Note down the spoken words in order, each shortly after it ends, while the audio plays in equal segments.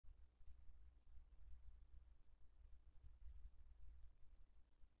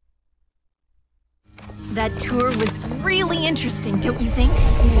That tour was really interesting, don't you think?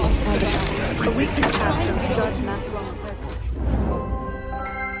 A week passed and Judge Maxwell and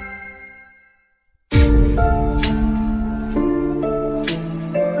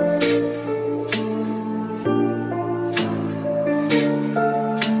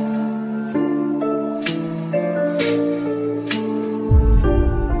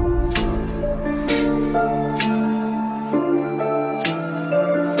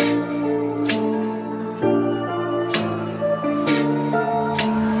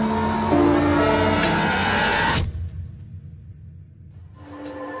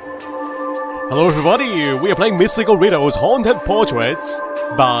Hello everybody, we are playing Mystical Riddles Haunted Portraits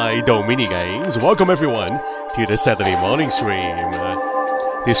by Domini Games. Welcome everyone to the Saturday morning stream.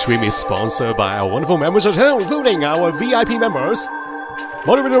 This stream is sponsored by our wonderful members of the channel, including our VIP members,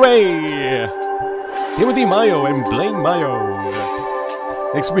 Moderator Ray, Timothy Mayo and Blaine Mayo.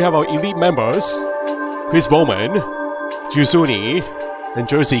 Next we have our elite members, Chris Bowman, Jusuni, and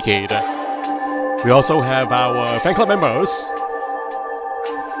Jersey Kid. We also have our fan club members,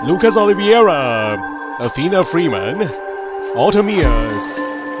 Lucas Oliveira, Athena Freeman, Automias,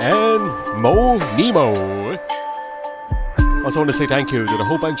 and Mo Nemo. Also want to say thank you to the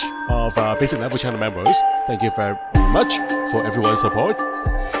whole bunch of basic level channel members. Thank you very much for everyone's support.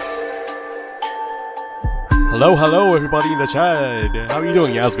 Hello everybody in the chat. How are you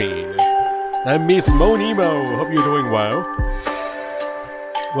doing, Yasmin? And Miss Mo Nemo, hope you're doing well.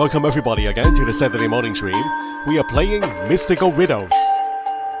 Welcome everybody again to the Saturday morning stream. We are playing Mystical Riddles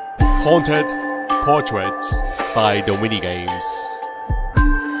Haunted Portraits by Domini Games.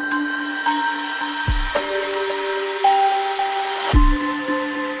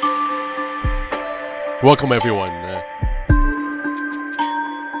 Welcome everyone.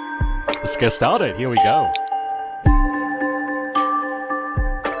 Let's get started. Here we go.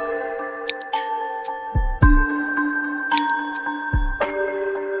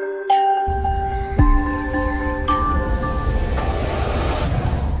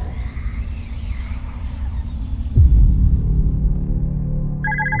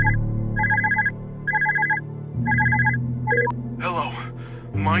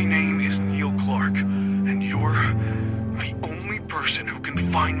 My name is Neil Clark, and you're the only person who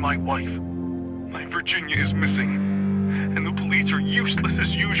can find my wife. My Virginia is missing, and the police are useless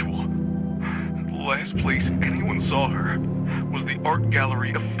as usual. The last place anyone saw her was the art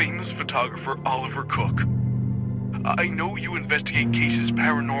gallery of famous photographer Oliver Cook. I know you investigate cases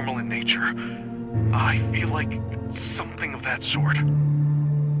paranormal in nature. I feel like it's something of that sort.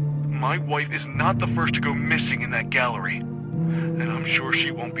 My wife is not the first to go missing in that gallery. And I'm sure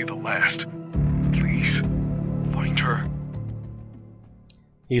she won't be the last. Please, find her.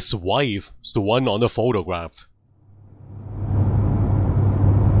 His wife is the one on the photograph.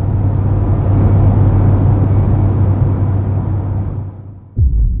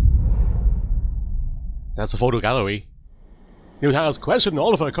 That's a photo gallery. New has questioned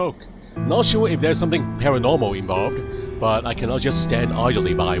Oliver Cook. Not sure if there's something paranormal involved, but I cannot just stand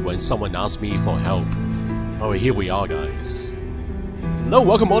idly by when someone asks me for help. Oh, here we are, guys. Hello,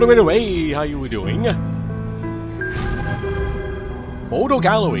 welcome Moderator Ray, how you doing? Photo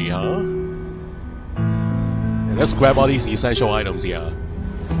gallery, huh? And let's grab all these essential items here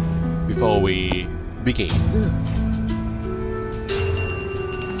before we begin.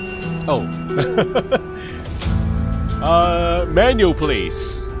 Oh. Menu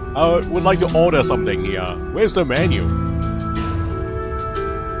please. I would like to order something here. Where's the menu?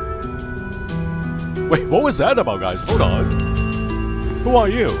 Wait, what was that about, guys? Hold on. Who are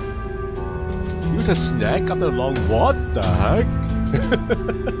you? Use a snack after a long what the heck?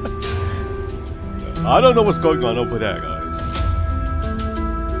 I don't know what's going on over there, guys.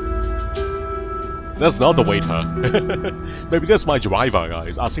 That's not the waiter. Maybe that's my driver,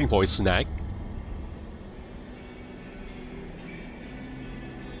 guys, asking for a snack.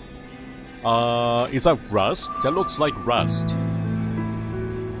 Is that rust? That looks like rust.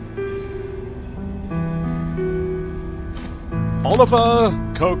 Oliver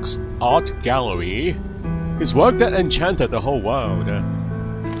Cook's art gallery. His work that enchanted the whole world.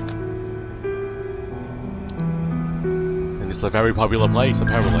 And it's a very popular place,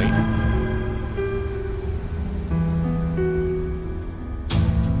 apparently.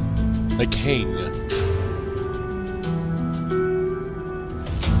 A king.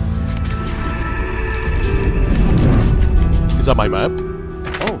 Is that my map?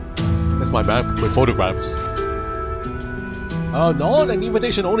 Oh, that's my map with photographs. Not an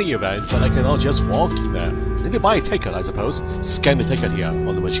invitation-only event, but I cannot just walk in there. I need to buy a ticket, I suppose. Scan the ticket here on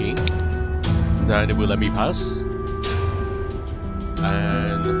the machine. Then it will let me pass.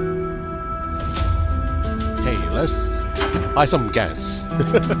 And Hey, let's buy some gas.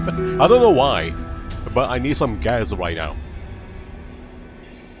 I don't know why, but I need some gas right now.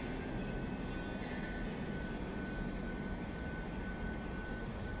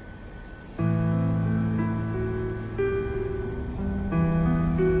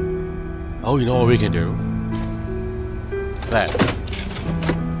 Oh, you know what we can do? That.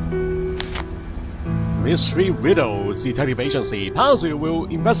 Mystery Riddles Detective Agency. Pansy will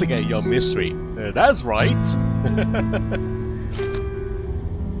investigate your mystery. That's right.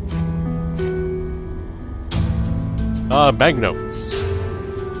 Banknotes.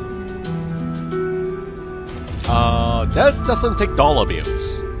 That doesn't take dollar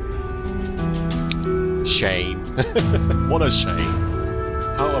bills. Shame. What a shame.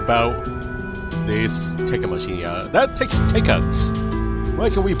 How about this ticket machine here? That takes tickets.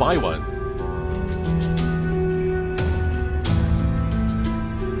 Where can we buy one?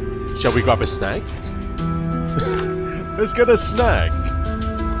 Shall we grab a snack? Let's get a snack.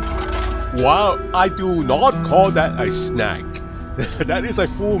 Wow, I do not call that a snack. That is a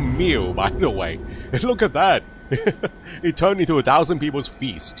full meal, by the way. Look at that. It turned into 1,000 people's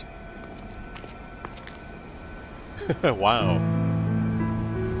feast. Wow.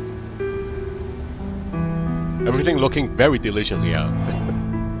 Everything looking very delicious here.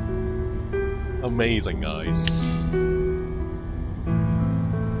 Amazing, guys.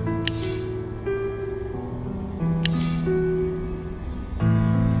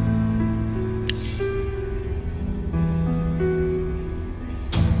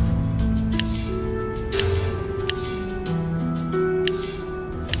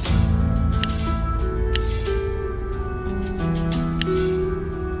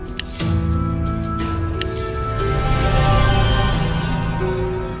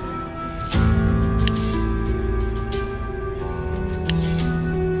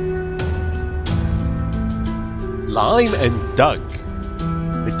 Lime and duck.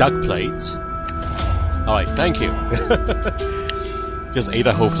 The duck plate. Alright, thank you. Just ate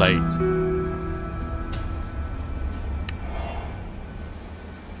a whole plate.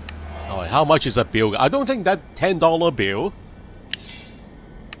 Alright, how much is that bill? I don't think that $10 bill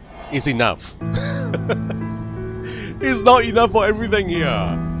is enough. It's not enough for everything here.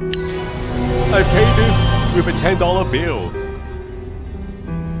 I paid this with a $10 bill.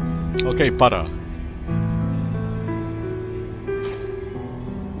 Okay, butter.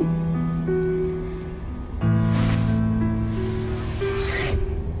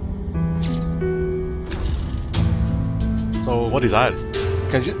 So what is that?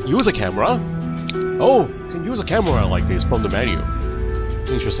 Can you use a camera? Oh, can use a camera like this from the menu.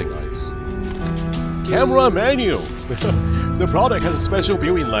 Interesting, guys. Camera menu! The product has a special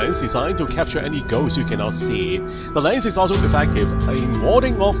built-in lens designed to capture any ghosts you cannot see. The lens is also effective in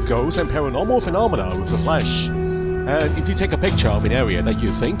warding off ghosts and paranormal phenomena with the flash. And if you take a picture of an area that you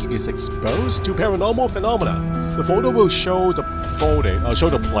think is exposed to paranormal phenomena, the photo will show the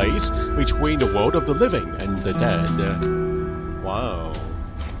place between the world of the living and the dead. Wow.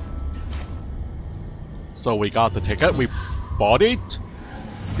 So we got the ticket, we bought it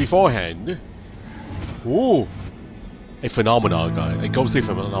beforehand. Ooh. A phenomenon, guy. A ghostly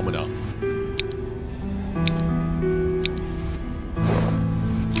phenomenon.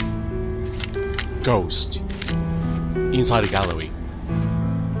 Ghost. Inside the gallery.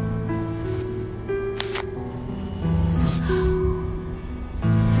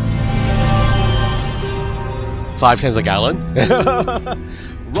 5 cents a gallon?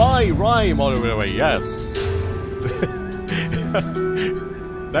 Right, moderator, yes.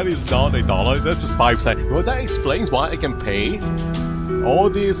 That is not $1, that's just 5 cents. Well, that explains why I can pay all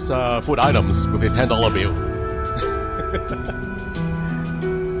these food items with a $10 bill.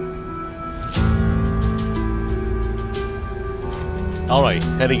 Alright,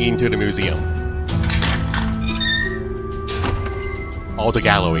 heading into the museum. Or the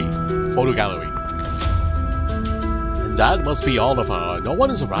gallery. Photo gallery. And that must be Oliver. No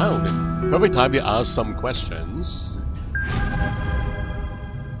one is around. Perfect time to ask some questions.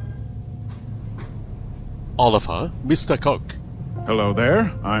 Oliver, Mr. Cook. Hello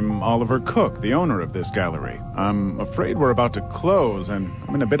there. I'm Oliver Cook, the owner of this gallery. I'm afraid we're about to close, and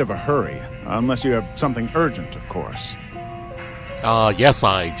I'm in a bit of a hurry. Unless you have something urgent, of course. Yes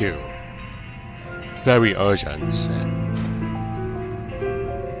I do. Very urgent.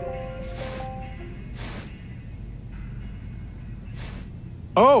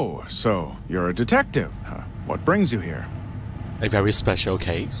 Oh, so you're a detective. What brings you here? A very special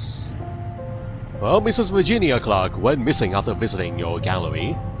case. Well, Mrs. Virginia Clark went missing after visiting your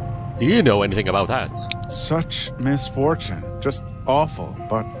gallery. Do you know anything about that? Such misfortune. Just awful,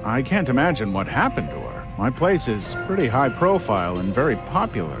 but I can't imagine what happened to her. My place is pretty high profile and very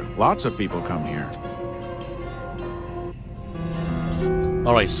popular. Lots of people come here.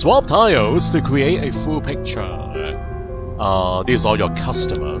 Alright, swap tiles to create a full picture. These are your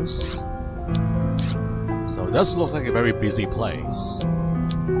customers. So it does look like a very busy place.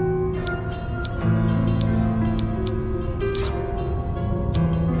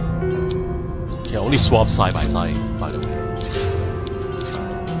 You can only swap side by side, by the way.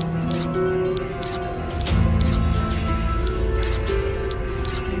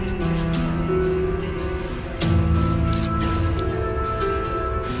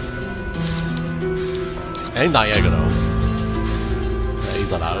 And diagonal. That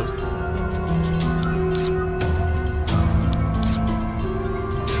is allowed.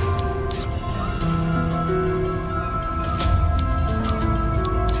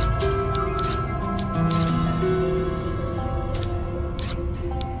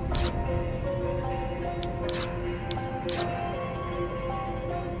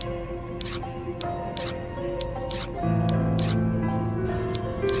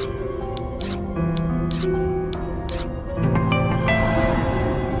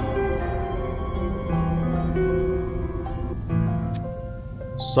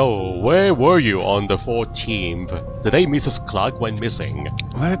 So, where were you on the 14th? The day Mrs. Clark went missing.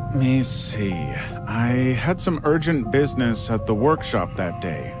 Let me see. I had some urgent business at the workshop that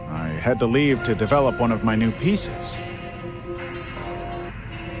day. I had to leave to develop one of my new pieces.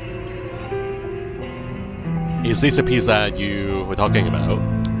 Is this a piece that you were talking about?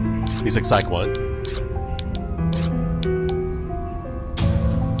 This exact one?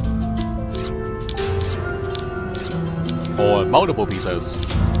 Or multiple pieces?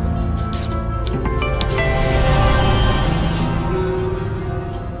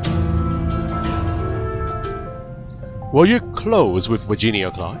 Were you close with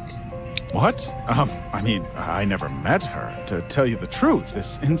Virginia Clark? What? I mean, I never met her. To tell you the truth,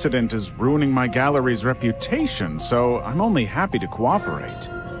 this incident is ruining my gallery's reputation, so I'm only happy to cooperate.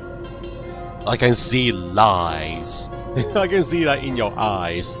 I can see lies. I can see that in your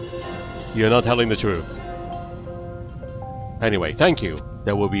eyes. You're not telling the truth. Anyway, thank you.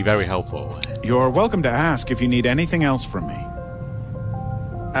 That will be very helpful. You're welcome to ask if you need anything else from me.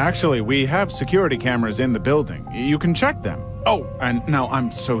 Actually, we have security cameras in the building. You can check them. Oh, and now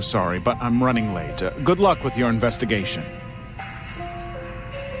I'm so sorry, but I'm running late. Good luck with your investigation.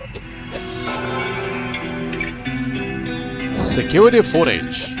 Security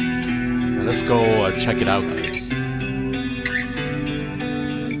footage. Let's go check it out, guys.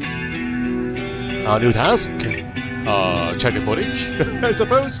 New task? Check the footage, I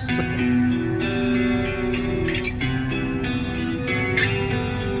suppose.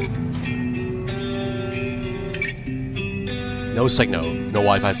 No signal. No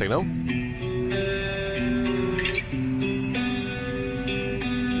Wi-Fi signal.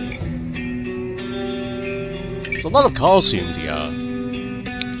 There's a lot of costumes here.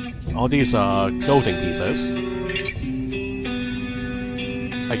 All these are clothing pieces.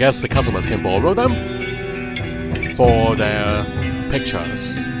 I guess the customers can borrow them for their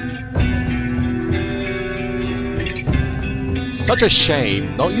pictures. Such a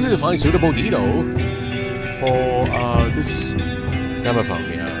shame. Not easy to find suitable needle for this gramophone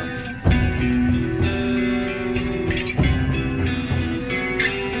here.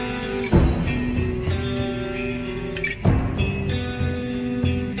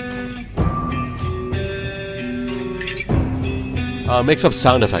 Mix-up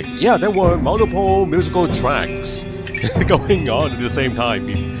sound effect. Yeah, there were multiple musical tracks going on at the same time.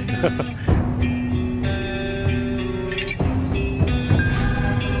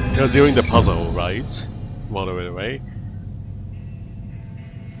 It was during the puzzle, right? All the way away.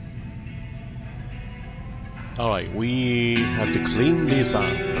 Alright, we have to clean this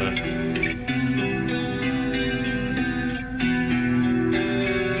up.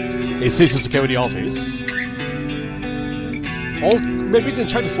 Is this a security office? Or maybe we can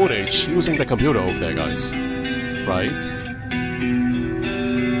check the footage using the computer over there, guys. Right?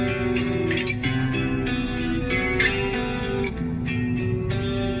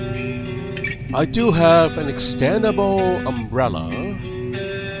 I do have an extendable umbrella.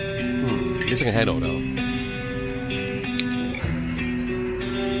 Missing a handle though.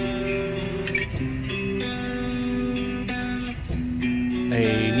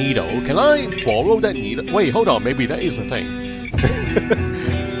 A needle. Can I borrow that needle? Wait, hold on. Maybe that is a thing.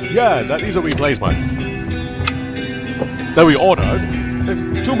 Yeah, that is a replacement that we ordered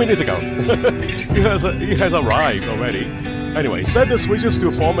 2 minutes ago. It has arrived already. Anyway, set the switches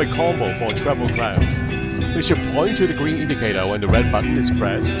to form a combo for travel clamps. They should point to the green indicator when the red button is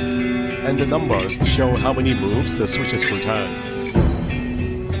pressed. And the numbers show how many moves the switches return.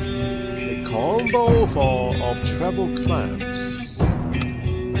 A combo of treble clamps.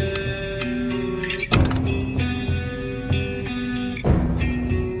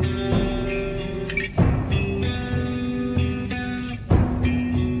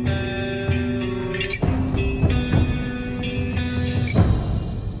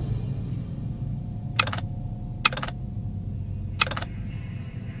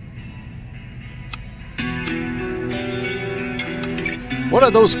 What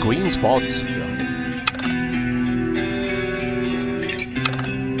are those green spots here?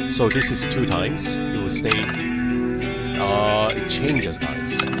 So this is 2 times. It will stay. It changes,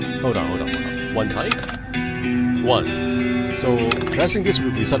 guys. Hold on. 1 time? 1. So pressing this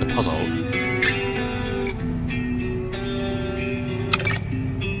will reset the puzzle.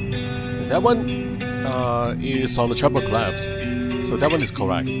 That one is on the treble left. So that one is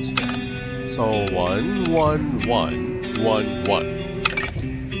correct. So 1, 1, 1, 1, 1.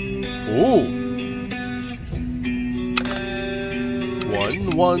 Ooh.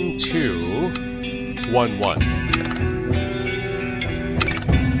 1, 1, 2, 1, 1.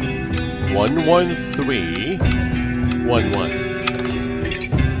 1, 1, 3, 1,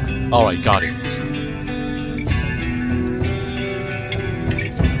 1. Alright, got it.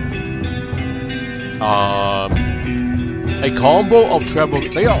 A combo of treble.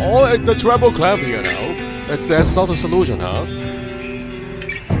 They are all at the treble clamp here now. That's not a solution, huh?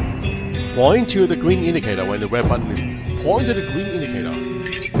 Point to the green indicator when the red button is. Point to the green indicator.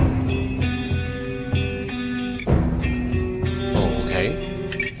 Oh, okay.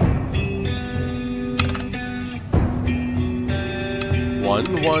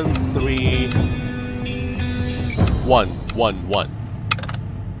 One, 1, 3. 1, 1, 1.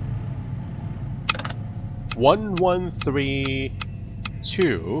 1, 1, 3,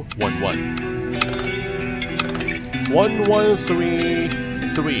 2, 1, 1. 1, 1, 3,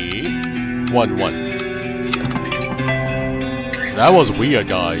 3. 1, 1. That was weird,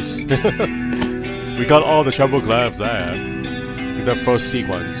 guys. We got all the treble clamps there in the first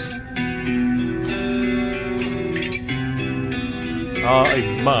sequence.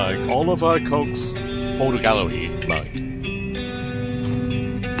 A mug. Oliver Cook's photo gallery mug.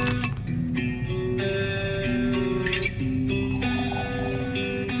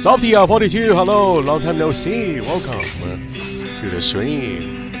 Softia42, hello, long time no see. Welcome to the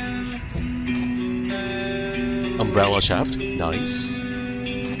stream. Umbrella shaft, nice.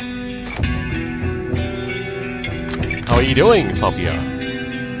 How are you doing, Sophia?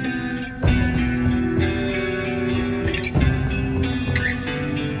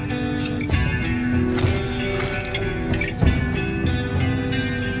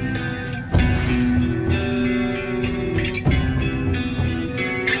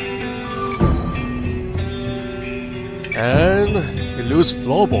 And a loose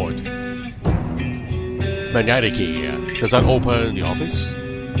floorboard. Magnetic key. Does that open the office?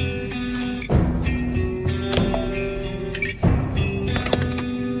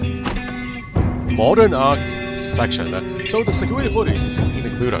 Modern art section. So the security footage is in the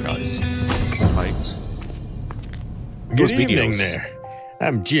computer, guys. Right. Good evening there.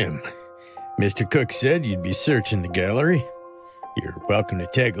 I'm Jim. Mr. Cook said you'd be searching the gallery. You're welcome to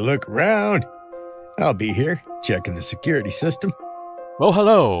take a look around. I'll be here, checking the security system. Well,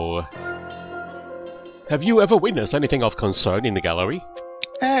 hello. Have you ever witnessed anything of concern in the gallery?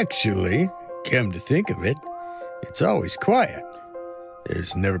 Actually, come to think of it, it's always quiet.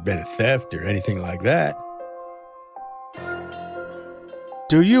 There's never been a theft or anything like that.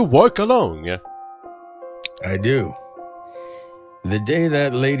 Do you work alone? I do. The day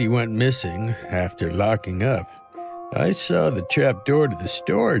that lady went missing, after locking up, I saw the trap door to the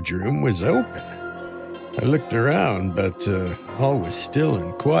storage room was open. I looked around, but all was still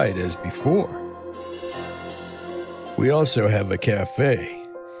and quiet as before. We also have a cafe.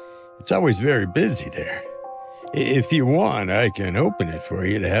 It's always very busy there. If you want, I can open it for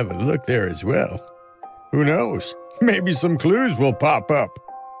you to have a look there as well. Who knows? Maybe some clues will pop up.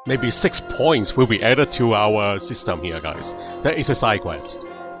 Maybe 6 points will be added to our system here, guys. That is a side quest.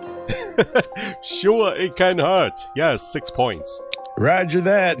 Sure, it can hurt. Yes, 6 points. Roger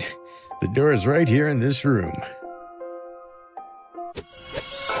that. The door is right here in this room.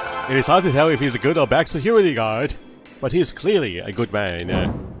 It is hard to tell if he's a good or bad security guard, but he is clearly a good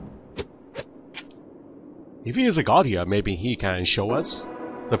man. If he is a guard here, maybe he can show us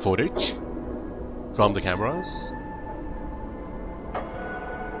the footage from the cameras.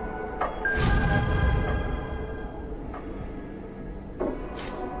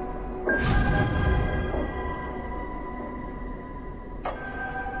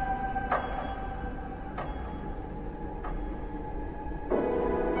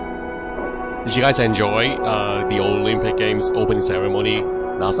 Did you guys enjoy the Olympic Games opening ceremony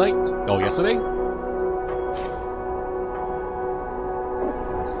last night or yesterday?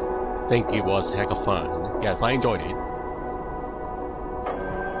 I think it was heck of fun. Yes, I enjoyed it.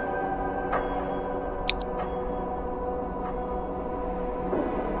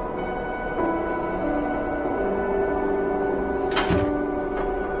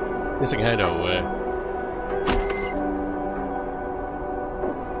 Missing handle.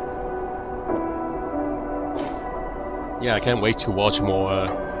 Yeah, I can't wait to watch more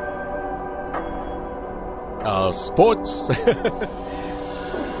sports.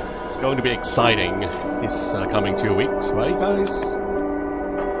 It's going to be exciting this coming 2 weeks, right, guys?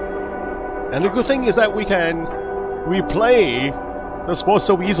 And the good thing is that we can replay the sports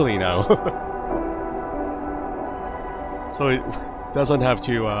so easily now. So it doesn't have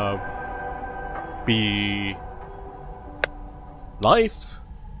to be live.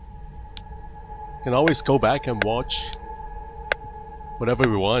 You can always go back and watch whatever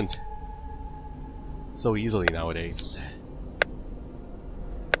we want so easily nowadays.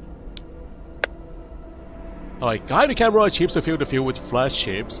 Alright, guide the camera chips to fill the field with flash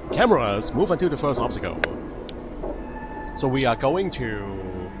chips. Cameras move until the first obstacle. So we are going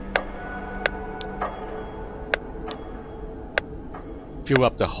to fill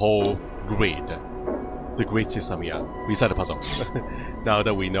up the whole grid. The grid system, yeah. Reset the puzzle. Now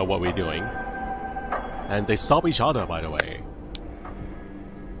that we know what we're doing. And they stop each other, by the way.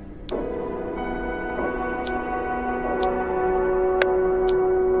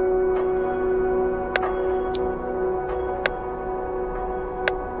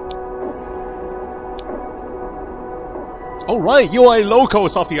 Oh right, you are a local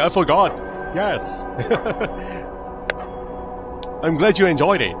softie, I forgot. Yes. I'm glad you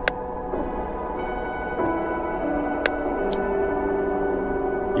enjoyed it.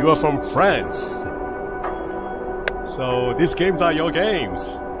 You are from France. So these games are your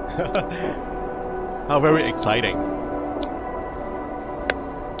games. How very exciting.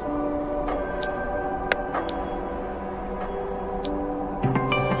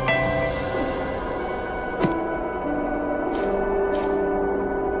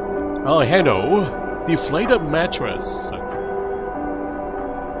 Oh, handle. Deflated mattress.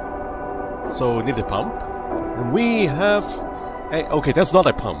 So, need a pump. And we have... okay, that's not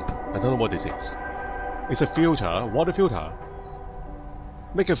a pump. I don't know what this is. It's a filter, water filter.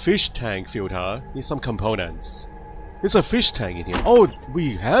 Make a fish tank filter. Need some components. There's a fish tank in here. Oh,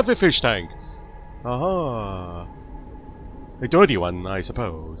 we have a fish tank. Aha. A dirty one, I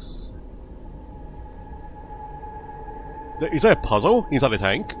suppose. Is there a puzzle inside the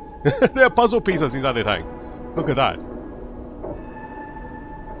tank? There are puzzle pieces inside the tank. Look at that.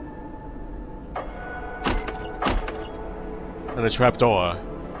 And a trapdoor.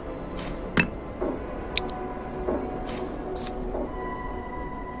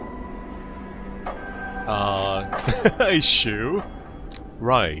 A shoe?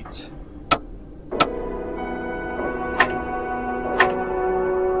 Right.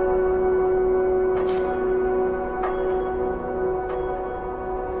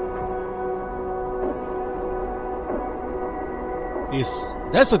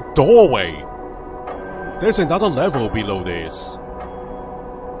 That's a doorway. There's another level below this.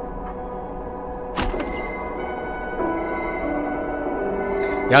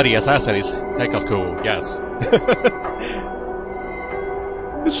 Yeah, the assassin is heck of cool, yes.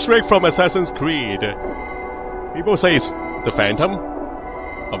 It's straight from Assassin's Creed. People say it's the Phantom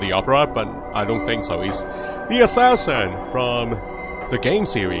of the Opera, but I don't think so. It's the assassin from the game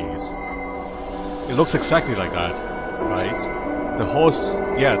series. It looks exactly like that, right? The horse,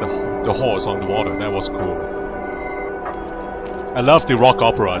 yeah, the horse on the water, that was cool. I love the rock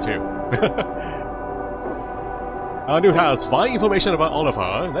opera too. New task, find information about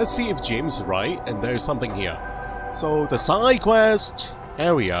Oliver. Let's see if Jim's right, and there's something here. So the side quest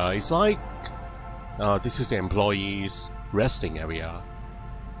area is like... this is the employees' resting area.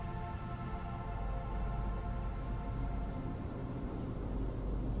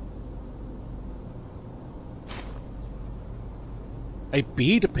 A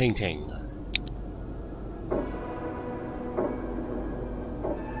bead painting.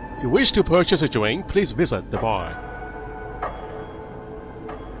 If you wish to purchase a drink, please visit the bar.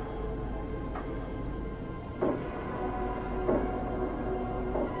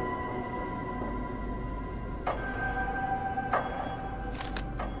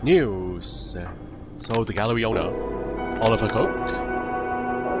 News. So the gallery owner, Oliver Cook.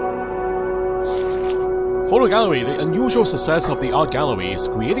 Photo gallery, the unusual success of the art gallery is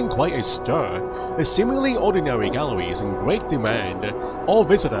creating quite a stir. The seemingly ordinary gallery is in great demand. All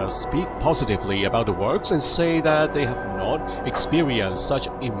visitors speak positively about the works and say that they have not experienced such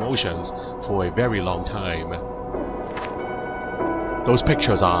emotions for a very long time. Those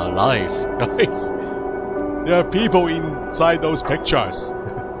pictures are alive, guys. There are people inside those pictures.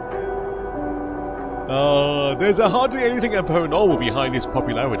 There's hardly anything paranormal behind this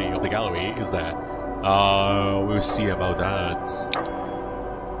popularity of the gallery, is there? We'll see about that.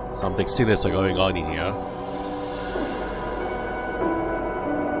 Something sinister going on in here.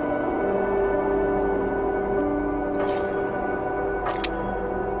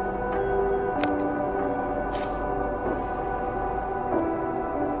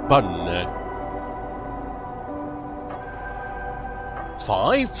 Button.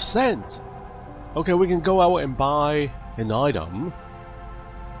 5 cents. Okay, we can go out and buy an item.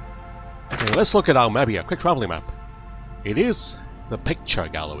 Okay, let's look at our map here. Quick traveling map. It is the picture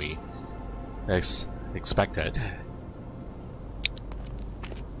gallery, as expected.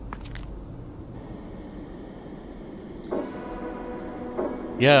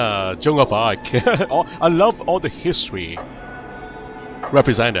 Yeah, Joan of Arc. I love all the history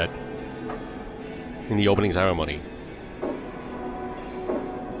represented in the opening ceremony.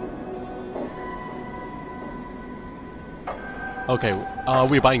 Okay,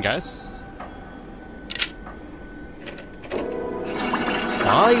 we're buying gas.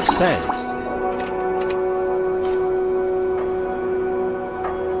 5 cents.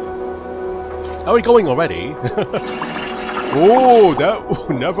 Are we going already? Oh, that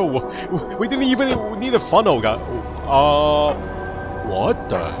never. We didn't even need a funnel, guy. What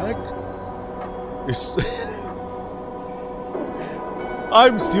the heck? It's.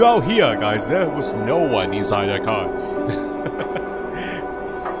 I'm still out here, guys. There was no one inside that car.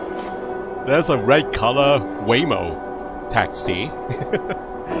 There's a red color Waymo taxi.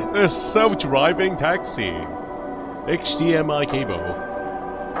 A self-driving taxi. HDMI cable.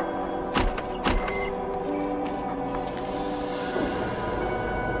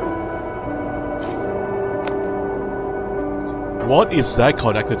 What is that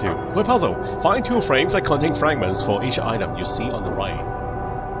connected to? Quick puzzle. Find 2 frames that contain fragments for each item you see on the right.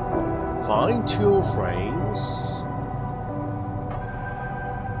 Find 2 frames.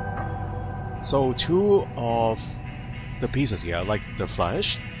 So 2 of the pieces here, like the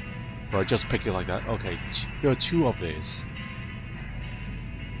flash, or just pick it like that. Okay, there are 2 of these.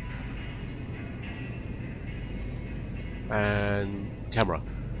 And camera.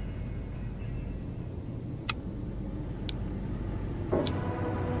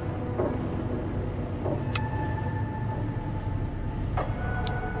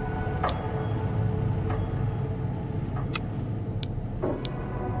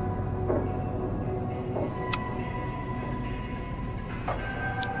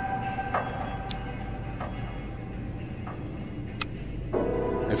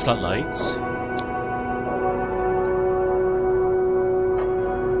 Floodlights.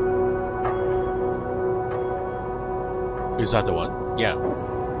 Is that the one? Yeah.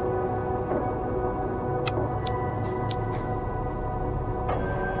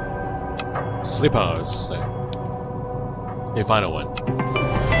 Slippers. A final one.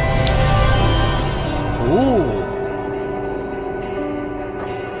 Ooh.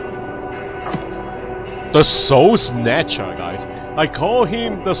 The Soul Snatcher, guys. I call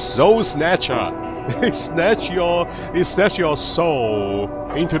him the Soul Snatcher. He snatch your soul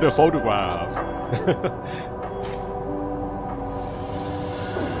into the photograph.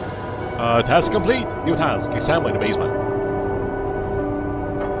 Task complete. New task. Examine the basement.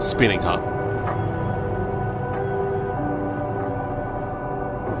 Spinning top.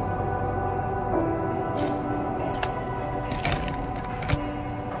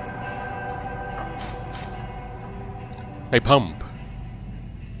 A pump.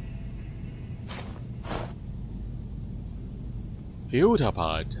 Filter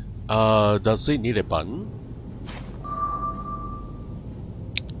part. Does it need a button?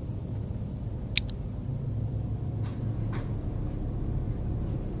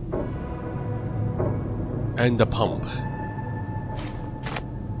 And the pump.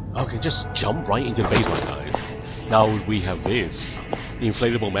 Okay, just jump right into the basement, guys. Now we have this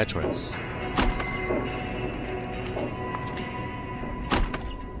inflatable mattress.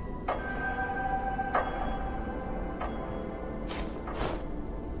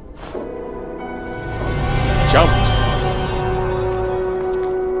 Jumped.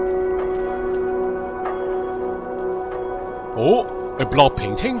 Oh, a block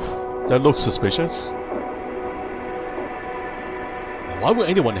painting? That looks suspicious. Why would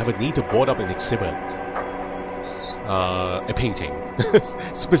anyone have a need to board up an exhibit? a painting.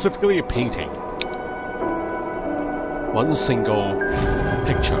 Specifically a painting. One single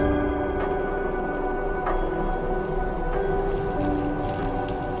picture.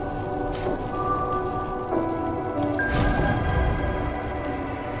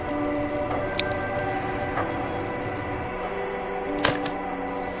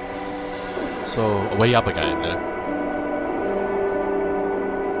 So, way up again.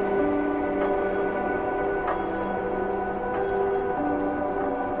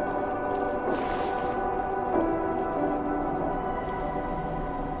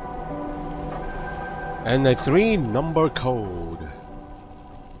 And a 3-number code.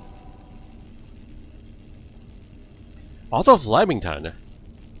 Arthur Flemington.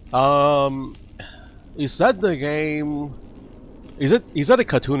 Is that the game? Is that a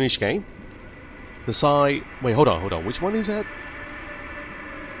cartoonish game? The side. Wait, hold on. Which one is that?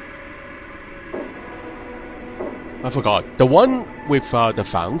 I forgot. The one with the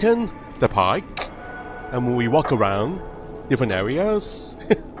fountain, the park, and we walk around different areas.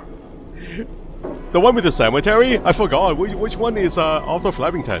 The one with the cemetery? I forgot. Which one is Arthur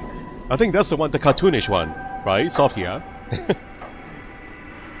Flemington? I think that's the one, the cartoonish one, right? Sophia.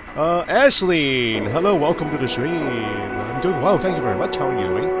 Ashley, hello, welcome to the stream. I'm doing well, thank you very much. How are you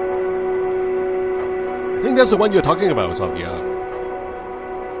doing? I think that's the one you're talking about, Sophia.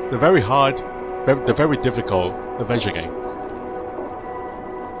 The very hard, the very difficult adventure game.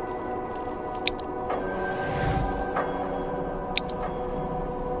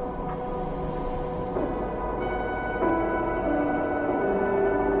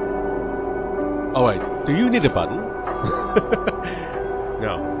 Oh wait, do you need a button?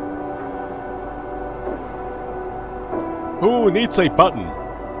 No. Who needs a button?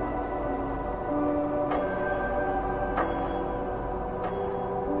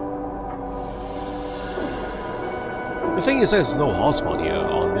 The thing is there's no hotspot here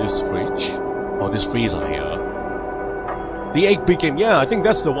on this fridge. Or this freezer here. The 8-bit game, yeah, I think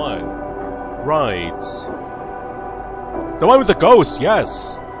that's the one. Right. The one with the ghost,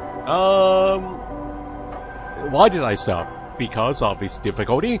 yes. Why did I stop? Because of its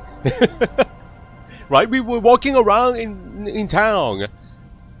difficulty? Right, we were walking around in town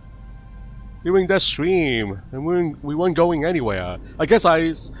during that stream, and we weren't going anywhere. I guess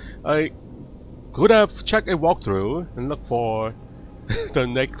I could have checked a walkthrough and looked for the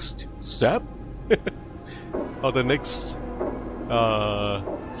next step? Or the next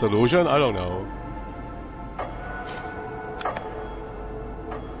solution? I don't know.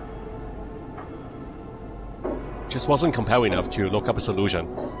 Just wasn't compelling enough to look up a solution,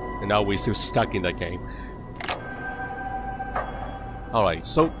 and now we're still stuck in that game. Alright,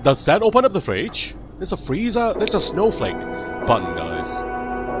 so does that open up the fridge? There's a freezer, there's a snowflake button, guys.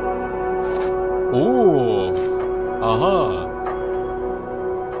 Ooh, aha.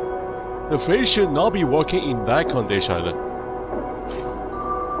 The fridge should not be working in that condition.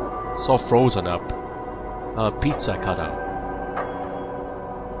 It's all frozen up. Pizza cutout.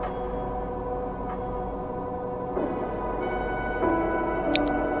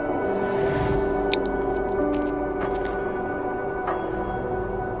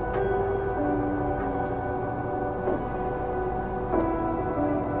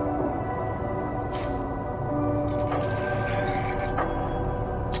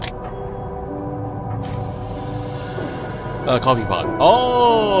 Coffee pot.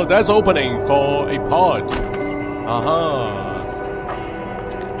 Oh, that's opening for a pod. Aha.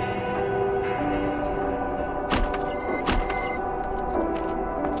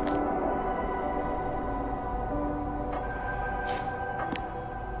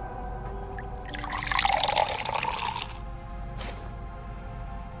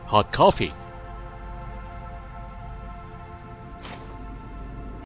 Hot coffee.